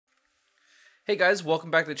Hey guys, welcome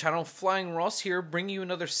back to the channel. Flying Ross here, bringing you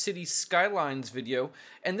another City Skylines video.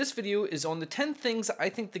 And this video is on the 10 things I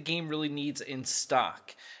think the game really needs in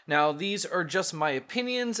stock. Now, these are just my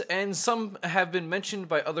opinions, and some have been mentioned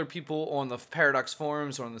by other people on the Paradox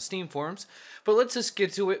forums or on the Steam forums. But let's just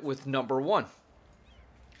get to it with number one.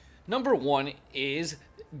 Number one is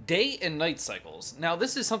day and night cycles. Now,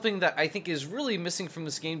 this is something that I think is really missing from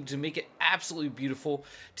this game to make it absolutely beautiful.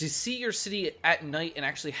 To see your city at night and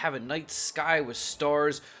actually have a night sky with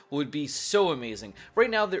stars would be so amazing. Right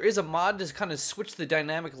now, there is a mod to kind of switch the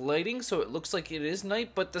dynamic lighting so it looks like it is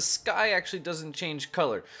night, but the sky actually doesn't change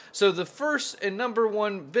color. So the first and number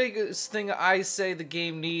one biggest thing I say the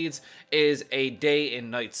game needs is a day and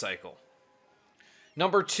night cycle.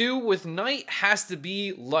 Number two, with night, has to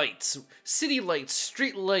be lights. City lights,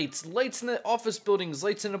 street lights, lights in the office buildings,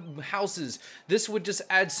 lights in the houses. This would just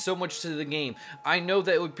add so much to the game. I know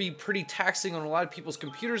that it would be pretty taxing on a lot of people's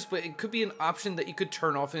computers, but it could be an option that you could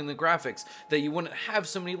turn off in the graphics, that you wouldn't have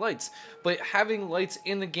so many lights. But having lights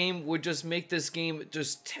in the game would just make this game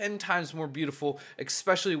just 10 times more beautiful,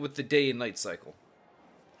 especially with the day and night cycle.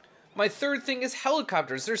 My third thing is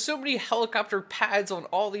helicopters. There's so many helicopter pads on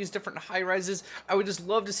all these different high-rises. I would just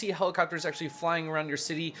love to see helicopters actually flying around your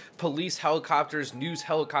city. Police helicopters, news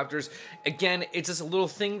helicopters. Again, it's just a little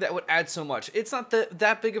thing that would add so much. It's not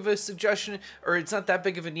that big of a suggestion, or it's not that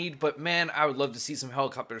big of a need, but man, I would love to see some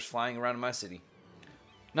helicopters flying around in my city.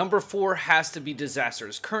 Number four has to be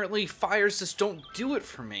disasters. Currently, fires just don't do it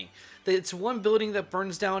for me. It's one building that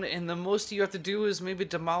burns down, and the most you have to do is maybe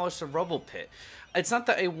demolish a rubble pit. It's not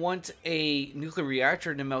that I want a nuclear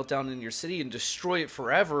reactor to melt down in your city and destroy it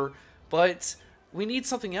forever, but we need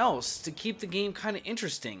something else to keep the game kind of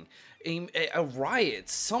interesting. A riot,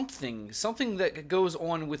 something that goes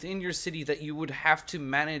on within your city that you would have to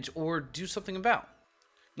manage or do something about.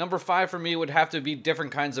 Number five for me would have to be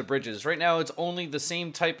different kinds of bridges. Right now, it's only the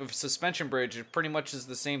same type of suspension bridge. It pretty much is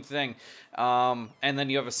the same thing. And then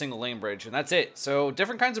you have a single lane bridge, and that's it. So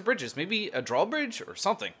different kinds of bridges. Maybe a drawbridge or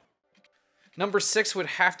something. Number six would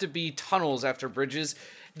have to be tunnels after bridges.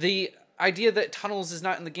 The idea that tunnels is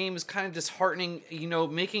not in the game is kind of disheartening. You know,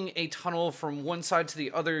 making a tunnel from one side to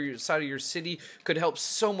the other side of your city could help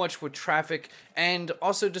so much with traffic, and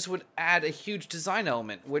also just would add a huge design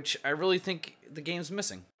element, which I really think the game's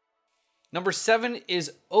missing. Number seven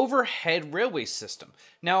is overhead railway system.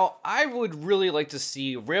 Now, I would really like to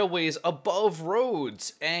see railways above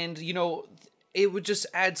roads, and, you know, it would just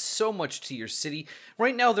add so much to your city.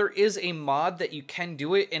 Right now, there is a mod that you can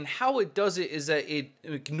do it, and how it does it is that it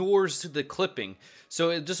ignores the clipping.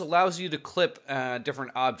 So it just allows you to clip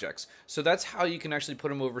different objects. So that's how you can actually put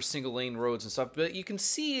them over single lane roads and stuff. But you can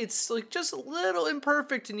see it's like just a little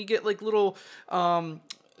imperfect, and you get like little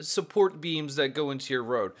support beams that go into your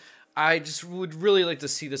road. I just would really like to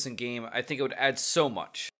see this in game. I think it would add so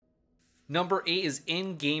much. Number 8 is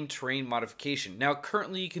in-game terrain modification. Now,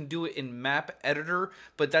 currently you can do it in Map Editor,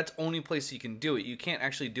 but that's the only place you can do it. You can't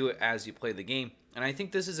actually do it as you play the game. And I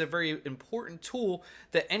think this is a very important tool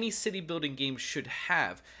that any city building game should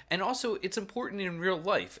have. And also, it's important in real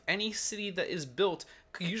life. Any city that is built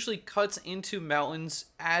usually cuts into mountains,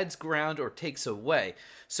 adds ground, or takes away.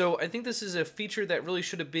 So I think this is a feature that really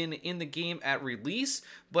should have been in the game at release,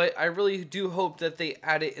 but I really do hope that they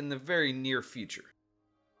add it in the very near future.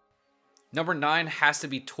 Number 9 has to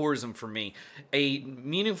be tourism for me. A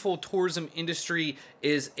meaningful tourism industry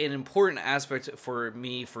is an important aspect for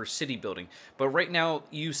me for city building. But right now,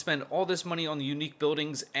 you spend all this money on the unique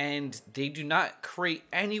buildings, and they do not create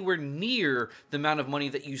anywhere near the amount of money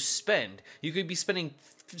that you spend. You could be spending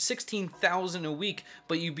 $16,000 a week,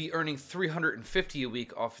 but you'd be earning $350 a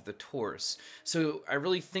week off of the tours. So I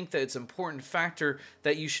really think that it's an important factor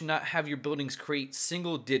that you should not have your buildings create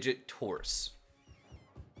single-digit tours.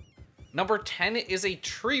 Number 10 is a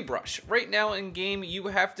tree brush. Right now in game, you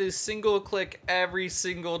have to single click every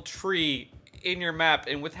single tree in your map.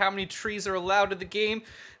 And with how many trees are allowed in the game,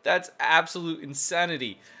 that's absolute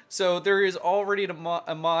insanity. So there is already a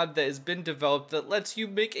mod that has been developed that lets you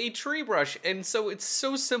make a tree brush. And so it's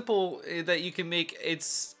so simple that you can make,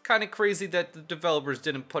 it's kind of crazy that the developers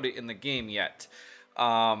didn't put it in the game yet.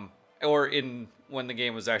 Or in when the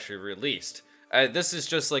game was actually released. This is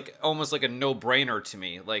just like almost like a no-brainer to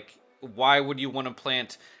me. Like, why would you want to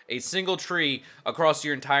plant a single tree across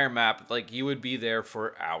your entire map? Like, you would be there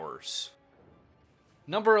for hours.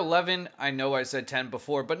 Number 11, I know I said 10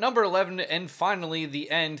 before, but number 11, and finally the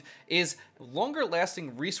end, is longer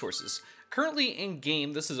lasting resources. Currently in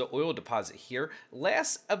game, this is an oil deposit here,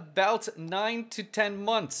 lasts about 9 to 10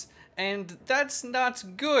 months. and that's not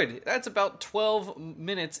good. That's about 12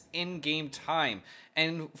 minutes in-game time.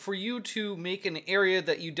 And for you to make an area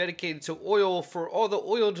that you dedicated to oil, for all the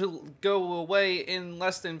oil to go away in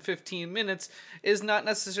less than 15 minutes is not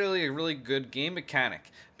necessarily a really good game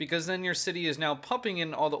mechanic, because then your city is now pumping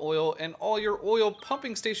in all the oil, and all your oil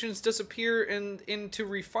pumping stations disappear into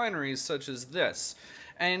refineries such as this.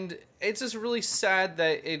 And it's just really sad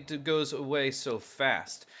that it goes away so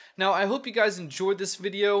fast. Now, I hope you guys enjoyed this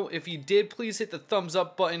video. If you did, please hit the thumbs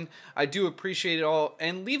up button. I do appreciate it all.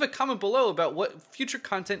 And leave a comment below about what future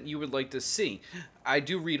content you would like to see. I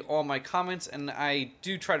do read all my comments, and I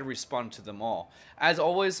do try to respond to them all. As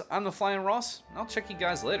always, I'm the Flying Ross, and I'll check you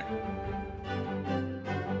guys later.